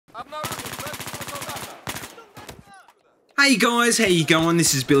Hey guys, how you going?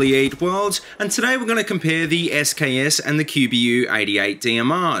 This is BillyEatWorld, and today we're going to compare the SKS and the QBU-88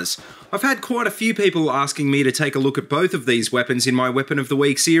 DMRs. I've had quite a few people asking me to take a look at both of these weapons in my Weapon of the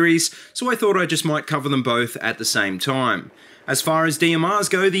Week series, so I thought I just might cover them both at the same time. As far as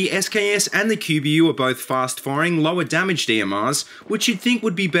DMRs go, the SKS and the QBU are both fast-firing, lower damage DMRs, which you'd think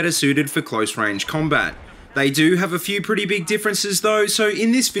would be better suited for close-range combat. They do have a few pretty big differences though, so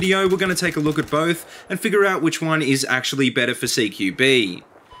in this video we're going to take a look at both and figure out which one is actually better for CQB.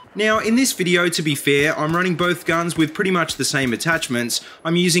 Now in this video, to be fair, I'm running both guns with pretty much the same attachments.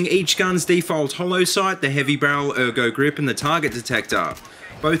 I'm using each gun's default hollow sight, the heavy barrel ergo grip and the target detector.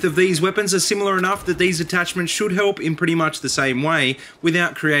 Both of these weapons are similar enough that these attachments should help in pretty much the same way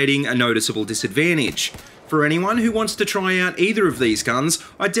without creating a noticeable disadvantage. For anyone who wants to try out either of these guns,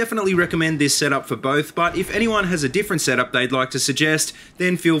 I definitely recommend this setup for both, but if anyone has a different setup they'd like to suggest,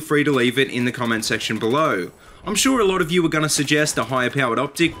 then feel free to leave it in the comment section below. I'm sure a lot of you are going to suggest a higher powered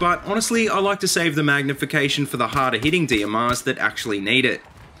optic, but honestly I like to save the magnification for the harder hitting DMRs that actually need it.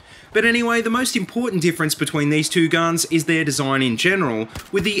 But anyway, the most important difference between these two guns is their design in general,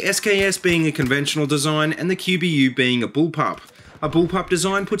 with the SKS being a conventional design and the QBU being a bullpup. A bullpup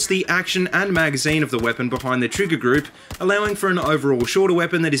design puts the action and magazine of the weapon behind the trigger group, allowing for an overall shorter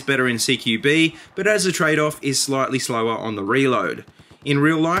weapon that is better in CQB, but as a trade-off is slightly slower on the reload. In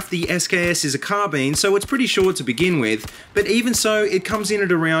real life, the SKS is a carbine, so it's pretty short to begin with, but even so, it comes in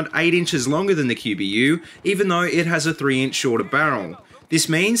at around 8 inches longer than the QBU, even though it has a 3-inch shorter barrel. This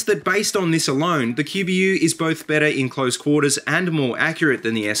means that based on this alone, the QBU is both better in close quarters and more accurate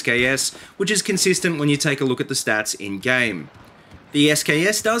than the SKS, which is consistent when you take a look at the stats in-game. The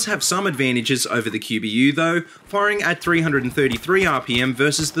SKS does have some advantages over the QBU though, firing at 333 RPM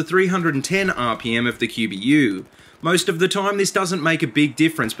versus the 310 RPM of the QBU. Most of the time this doesn't make a big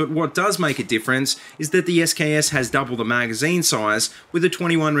difference, but what does make a difference is that the SKS has double the magazine size with a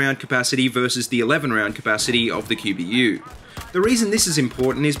 21 round capacity versus the 11 round capacity of the QBU. The reason this is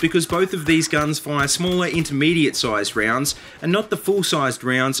important is because both of these guns fire smaller intermediate sized rounds and not the full sized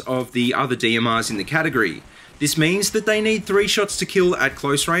rounds of the other DMRs in the category. This means that they need 3 shots to kill at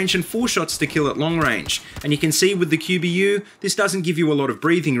close range and 4 shots to kill at long range, and you can see with the QBU, this doesn't give you a lot of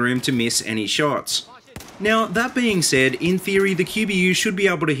breathing room to miss any shots. Now, that being said, in theory the QBU should be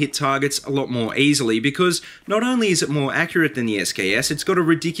able to hit targets a lot more easily because not only is it more accurate than the SKS, it's got a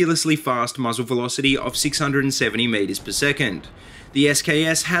ridiculously fast muzzle velocity of 670 meters per second. The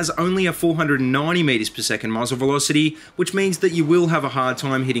SKS has only a 490 meters per second muzzle velocity, which means that you will have a hard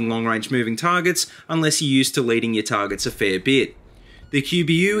time hitting long-range moving targets unless you're used to leading your targets a fair bit. The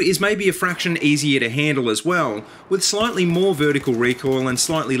QBU is maybe a fraction easier to handle as well, with slightly more vertical recoil and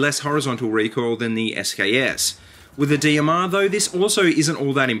slightly less horizontal recoil than the SKS. With the DMR though, this also isn't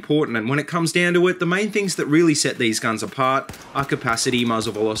all that important, and when it comes down to it, the main things that really set these guns apart are capacity,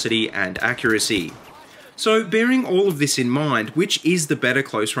 muzzle velocity, and accuracy. So bearing all of this in mind, which is the better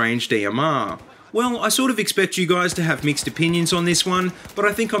close range DMR? Well, I sort of expect you guys to have mixed opinions on this one, but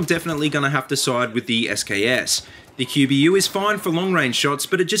I think I'm definitely going to have to side with the SKS. The QBU is fine for long range shots,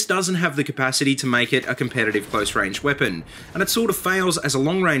 but it just doesn't have the capacity to make it a competitive close range weapon, and it sort of fails as a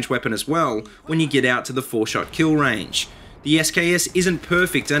long range weapon as well when you get out to the 4-shot kill range. The SKS isn't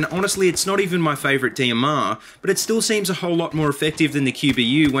perfect, and honestly it's not even my favourite DMR, but it still seems a whole lot more effective than the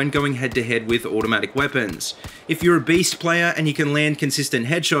QBU when going head to head with automatic weapons. If you're a beast player and you can land consistent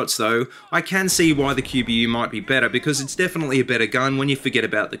headshots though, I can see why the QBU might be better because it's definitely a better gun when you forget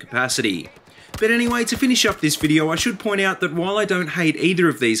about the capacity. But anyway, to finish up this video, I should point out that while I don't hate either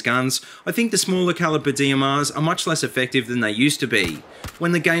of these guns, I think the smaller caliber DMRs are much less effective than they used to be.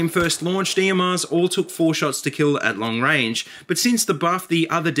 When the game first launched, DMRs all took 4 shots to kill at long range, but since the buff, the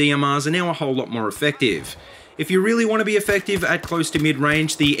other DMRs are now a whole lot more effective. If you really want to be effective at close to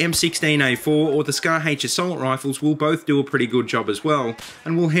mid-range, the M16A4 or the Scar H assault rifles will both do a pretty good job as well,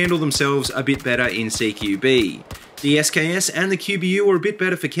 and will handle themselves a bit better in CQB. The SKS and the QBU are a bit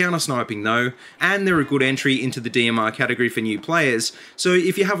better for counter-sniping though, and they're a good entry into the DMR category for new players, so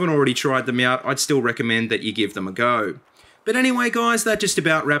if you haven't already tried them out, I'd still recommend that you give them a go. But anyway guys, that just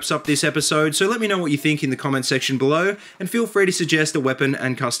about wraps up this episode, so let me know what you think in the comment section below, and feel free to suggest a weapon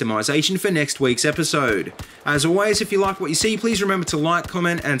and customization for next week's episode. As always, if you like what you see, please remember to like,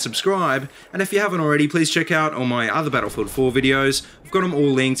 comment, and subscribe, and if you haven't already, please check out all my other Battlefield 4 videos. I've got them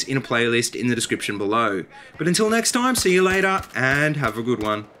all linked in a playlist in the description below. But until next time, see you later, and have a good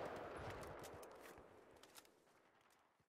one.